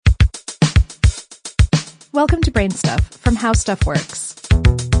Welcome to Brain Stuff from How Stuff Works.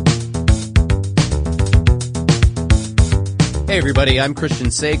 Hey everybody, I'm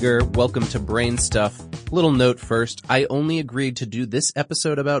Christian Sager. Welcome to Brain Stuff. Little note first, I only agreed to do this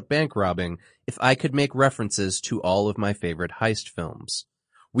episode about bank robbing if I could make references to all of my favorite heist films.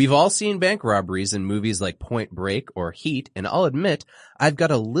 We've all seen bank robberies in movies like Point Break or Heat, and I'll admit, I've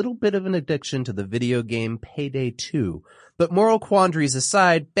got a little bit of an addiction to the video game Payday 2. But moral quandaries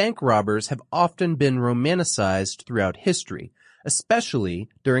aside, bank robbers have often been romanticized throughout history, especially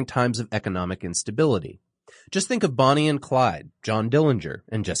during times of economic instability. Just think of Bonnie and Clyde, John Dillinger,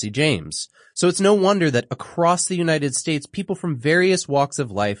 and Jesse James. So it's no wonder that across the United States, people from various walks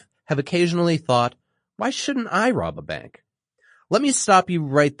of life have occasionally thought, why shouldn't I rob a bank? Let me stop you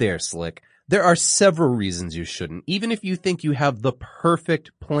right there, Slick. There are several reasons you shouldn't, even if you think you have the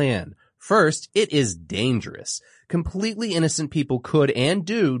perfect plan. First, it is dangerous. Completely innocent people could and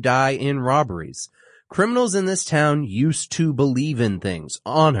do die in robberies. Criminals in this town used to believe in things,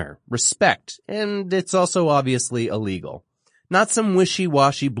 honor, respect, and it's also obviously illegal. Not some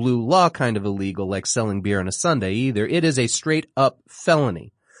wishy-washy blue law kind of illegal like selling beer on a Sunday either. It is a straight-up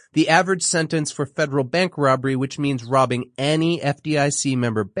felony. The average sentence for federal bank robbery, which means robbing any FDIC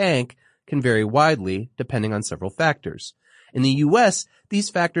member bank, can vary widely depending on several factors. In the U.S., these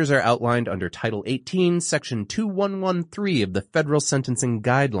factors are outlined under Title 18, Section 2113 of the Federal Sentencing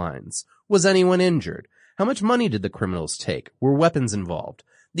Guidelines. Was anyone injured? How much money did the criminals take? Were weapons involved?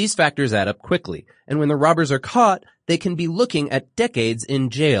 These factors add up quickly, and when the robbers are caught, they can be looking at decades in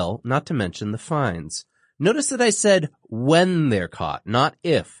jail, not to mention the fines. Notice that I said when they're caught, not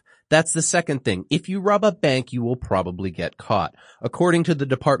if. That's the second thing. If you rob a bank, you will probably get caught. According to the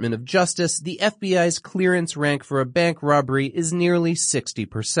Department of Justice, the FBI's clearance rank for a bank robbery is nearly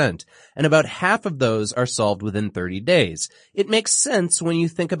 60%, and about half of those are solved within 30 days. It makes sense when you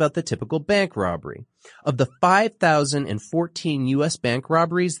think about the typical bank robbery. Of the 5,014 U.S. bank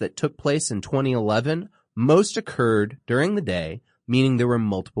robberies that took place in 2011, most occurred during the day, meaning there were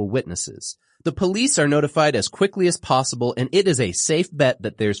multiple witnesses. The police are notified as quickly as possible, and it is a safe bet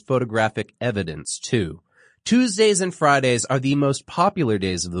that there's photographic evidence, too. Tuesdays and Fridays are the most popular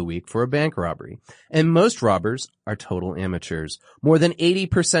days of the week for a bank robbery, and most robbers are total amateurs. More than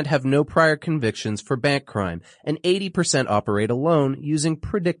 80% have no prior convictions for bank crime, and 80% operate alone using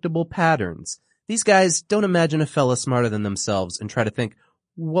predictable patterns. These guys don't imagine a fella smarter than themselves and try to think,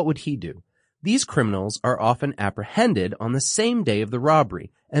 what would he do? These criminals are often apprehended on the same day of the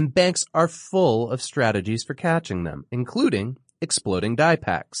robbery, and banks are full of strategies for catching them, including exploding die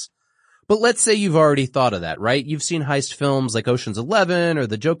packs. But let's say you've already thought of that, right? You've seen heist films like Ocean's 11 or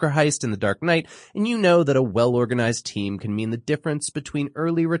the Joker heist in The Dark Knight, and you know that a well-organized team can mean the difference between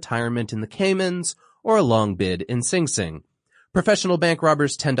early retirement in the Caymans or a long bid in Sing Sing. Professional bank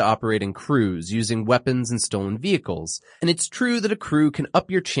robbers tend to operate in crews, using weapons and stolen vehicles. And it's true that a crew can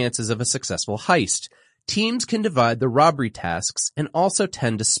up your chances of a successful heist. Teams can divide the robbery tasks and also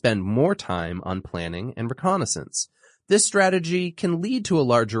tend to spend more time on planning and reconnaissance. This strategy can lead to a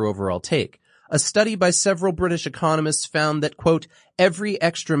larger overall take. A study by several British economists found that, quote, every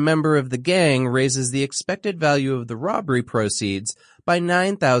extra member of the gang raises the expected value of the robbery proceeds by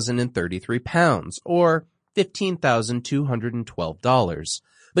 £9,033, or $15,212.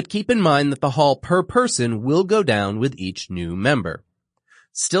 But keep in mind that the haul per person will go down with each new member.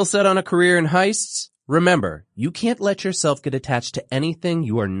 Still set on a career in heists? Remember, you can't let yourself get attached to anything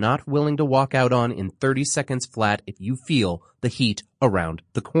you are not willing to walk out on in 30 seconds flat if you feel the heat around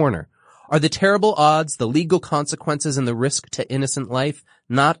the corner. Are the terrible odds, the legal consequences, and the risk to innocent life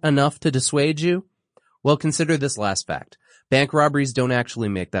not enough to dissuade you? Well, consider this last fact. Bank robberies don't actually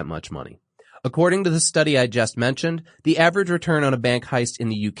make that much money. According to the study I just mentioned, the average return on a bank heist in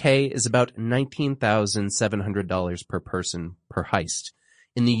the UK is about $19,700 per person per heist.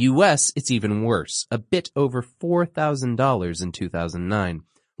 In the US, it's even worse, a bit over $4,000 in 2009.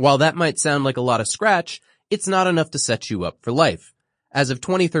 While that might sound like a lot of scratch, it's not enough to set you up for life. As of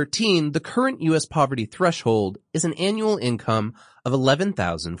 2013, the current US poverty threshold is an annual income of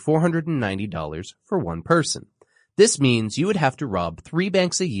 $11,490 for one person. This means you would have to rob 3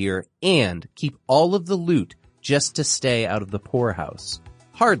 banks a year and keep all of the loot just to stay out of the poorhouse.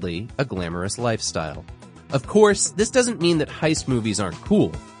 Hardly a glamorous lifestyle. Of course, this doesn't mean that heist movies aren't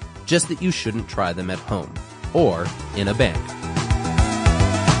cool, just that you shouldn't try them at home or in a bank.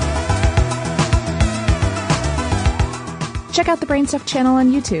 Check out the Brain Stuff channel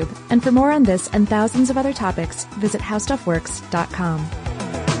on YouTube, and for more on this and thousands of other topics, visit howstuffworks.com.